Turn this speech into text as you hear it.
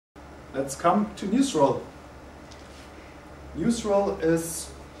let's come to NEUSREL. NEUSREL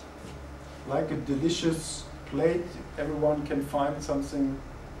is like a delicious plate. Everyone can find something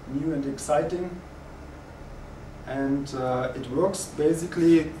new and exciting. And it works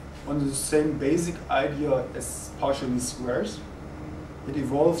basically on the same basic idea as partial least squares. It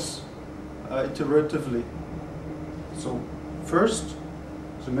evolves iteratively. So first,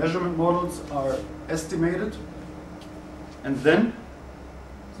 the measurement models are estimated, and then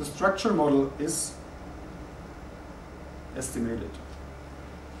the structure model is estimated.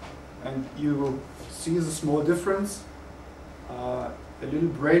 And you see the small difference. A little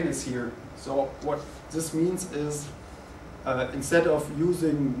brain is here. So what this means is, instead of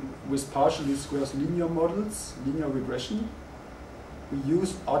using with partial least squares linear models, linear regression, we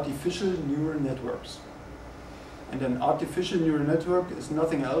use artificial neural networks. And an artificial neural network is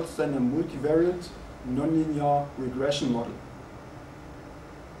nothing else than a multivariate nonlinear regression model.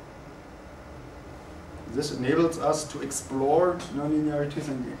 This enables us to explore nonlinearities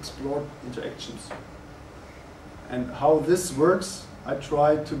and explore interactions. And how this works, I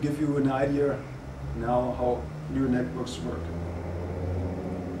try to give you an idea now how neural networks work.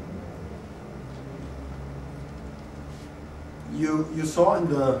 You saw in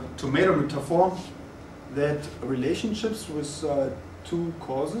the tomato metaphor that relationships with two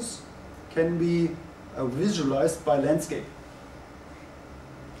causes can be visualized by landscape.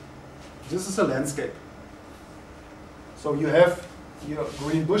 This is a landscape. So you have your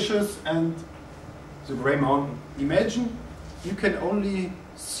green bushes and the gray mountain. Imagine you can only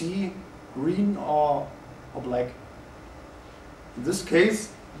see green or black. In this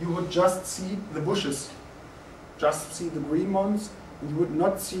case, you would just see the bushes, just see the green ones, and you would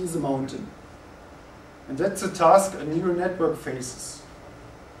not see the mountain. And that's a task a neural network faces.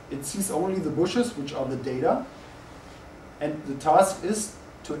 It sees only the bushes, which are the data, and the task is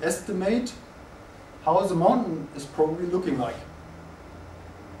to estimate how the mountain is probably looking like.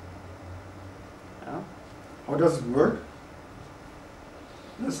 Yeah. How does it work?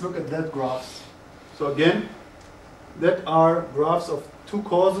 Let's look at that graph. So again, that are graphs of two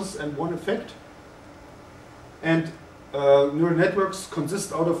causes and one effect. And neural networks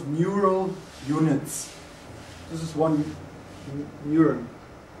consist out of neural units. This is one neuron.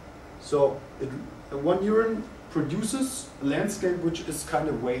 So one neuron produces a landscape which is kind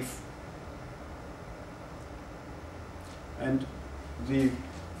of wave. And the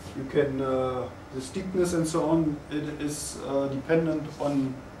steepness and so on, it is dependent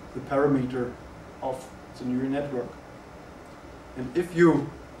on the parameter of the neural network. And if you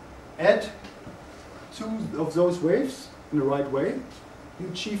add two of those waves in the right way, you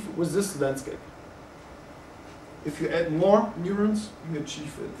achieve with this landscape. If you add more neurons, you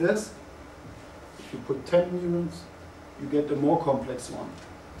achieve this. If you put 10 neurons, you get a more complex one.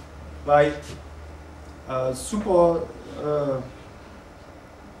 By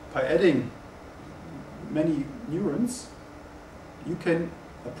adding many neurons, you can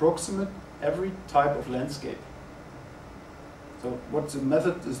approximate every type of landscape. So what the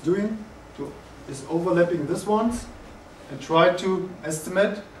method is doing is overlapping these ones and try to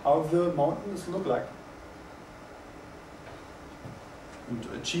estimate how the mountains look like. And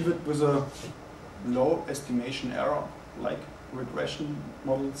to achieve it with a low estimation error, like regression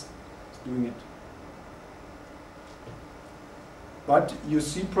models is doing it. But you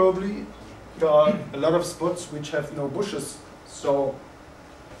see probably there are a lot of spots which have no bushes, so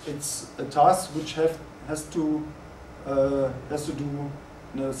it's a task which has to do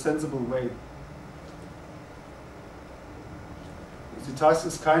in a sensible way. The task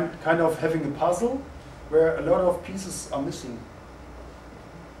is kind of having a puzzle where a lot of pieces are missing.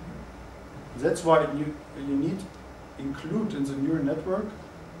 That's why you need to include in the neural network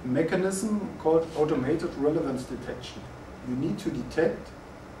a mechanism called automated relevance detection. You need to detect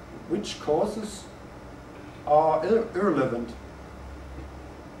which causes are irrelevant.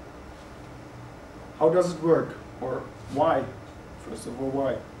 How does it work? Or why? First of all,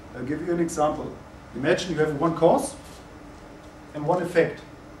 why? I'll give you an example. Imagine you have one cause and one effect.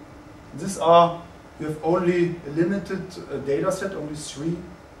 You have only a limited data set, only 3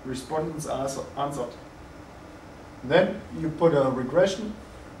 respondents answered. Then you put a regression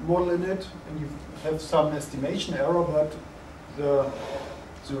model in it and you have some estimation error, but the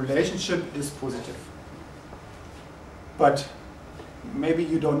relationship is positive. But maybe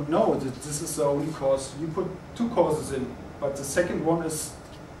you don't know that this is the only cause. You put 2 causes in, but the second one is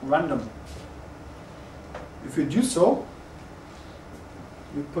random. If you do so,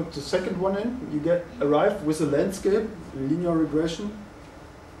 you put the second one in, you arrive with a landscape, a linear regression,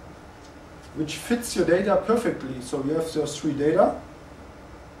 which fits your data perfectly. So you have those 3 data,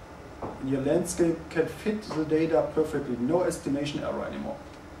 and your landscape can fit the data perfectly. No estimation error anymore.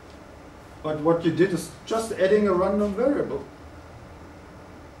 But what you did is just adding a random variable.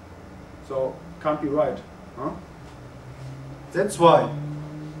 So can't be right. Huh? That's why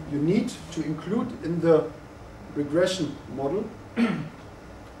you need to include in the regression model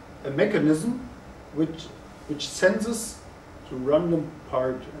a mechanism which senses the random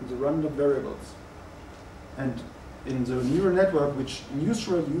part and the random variables. And in the neural network which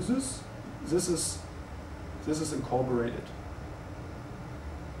NEUSREL uses, this is incorporated.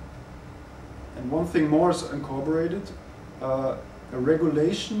 And one thing more is incorporated, a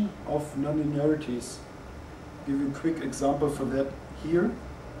regulation of nonlinearities. Give you a quick example for that here.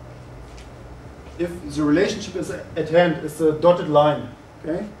 If the relationship is at hand is a dotted line,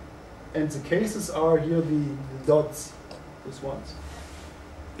 okay, and the cases are here the dots, these ones.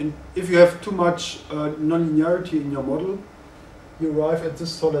 And if you have too much nonlinearity in your model, you arrive at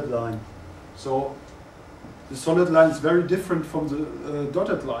this solid line. So the solid line is very different from the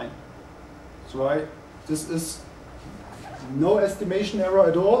dotted line. So this is no estimation error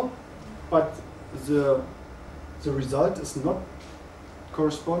at all, but the result is not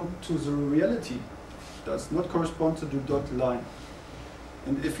correspond to the reality, does not correspond to the dotted line.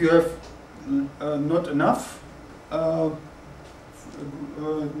 And if you have not enough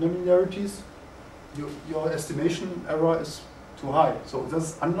nonlinearities, your estimation error is too high. So this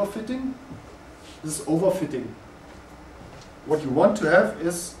is underfitting, this is overfitting. What you want to have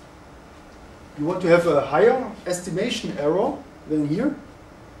is, you want to have a higher estimation error than here,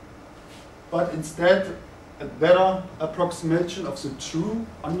 but instead a better approximation of the true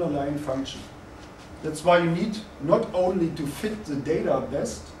underlying function. That's why you need not only to fit the data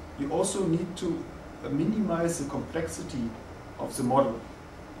best, you also need to minimize the complexity of the model.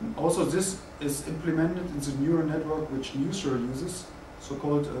 And also this is implemented in the neural network which NEUSREL uses,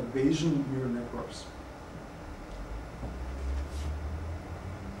 so-called Bayesian neural networks.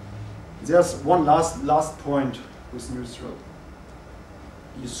 There's one last point with NEUSREL.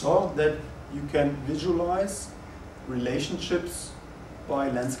 You saw that you can visualize relationships by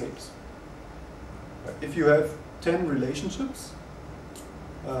landscapes. If you have 10 relationships,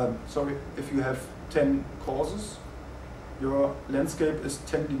 if you have 10 causes, your landscape is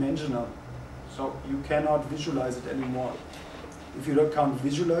 10-dimensional. So you cannot visualize it anymore. If you can't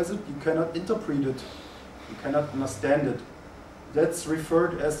visualize it, you cannot interpret it. You cannot understand it. That's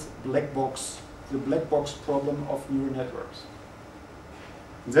referred as black box, the black box problem of neural networks.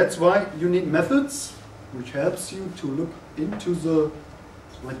 That's why you need methods which helps you to look into the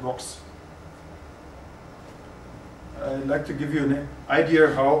black box. I'd like to give you an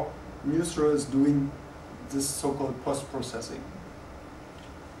idea how NEUSREL is doing this so-called post-processing.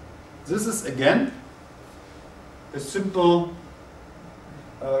 This is again a simple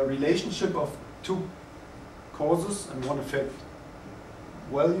relationship of two causes and one effect.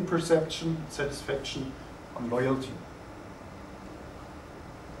 Value perception, satisfaction, and loyalty.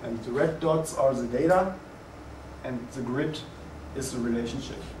 And the red dots are the data, and the grid is the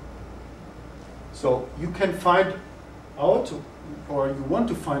relationship. So you can find out, or you want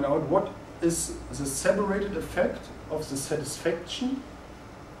to find out, what is the separated effect of the satisfaction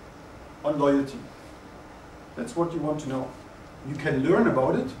on loyalty. That's what you want to know. You can learn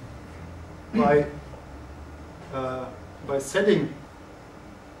about it by setting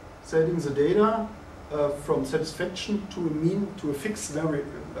the data from satisfaction to a mean, to a fixed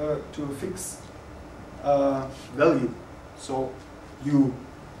value. So you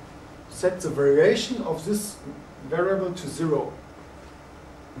set the variation of this variable to 0.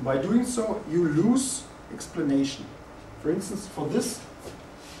 And by doing so, you lose explanation. For instance, for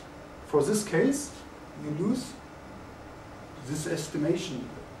this case, you lose this estimation.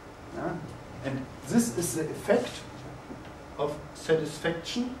 Yeah? And this is the effect of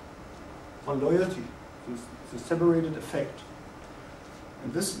satisfaction on loyalty, the separated effect.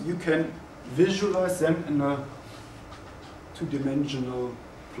 And this you can visualize them in a two-dimensional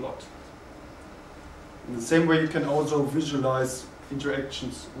plot. In the same way, you can also visualize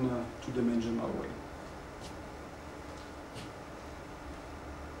interactions in a two-dimensional way.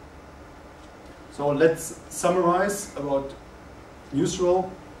 So let's summarize about NEUSREL.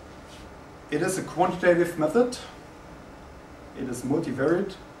 It is a quantitative method. It is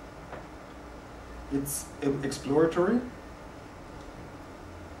multivariate. It's exploratory.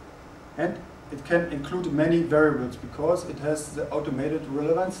 And it can include many variables because it has the automated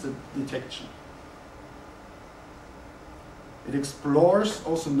relevance detection. It explores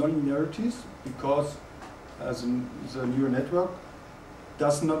also nonlinearities because the neural network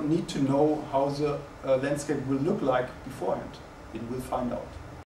does not need to know how the landscape will look like beforehand. It will find out.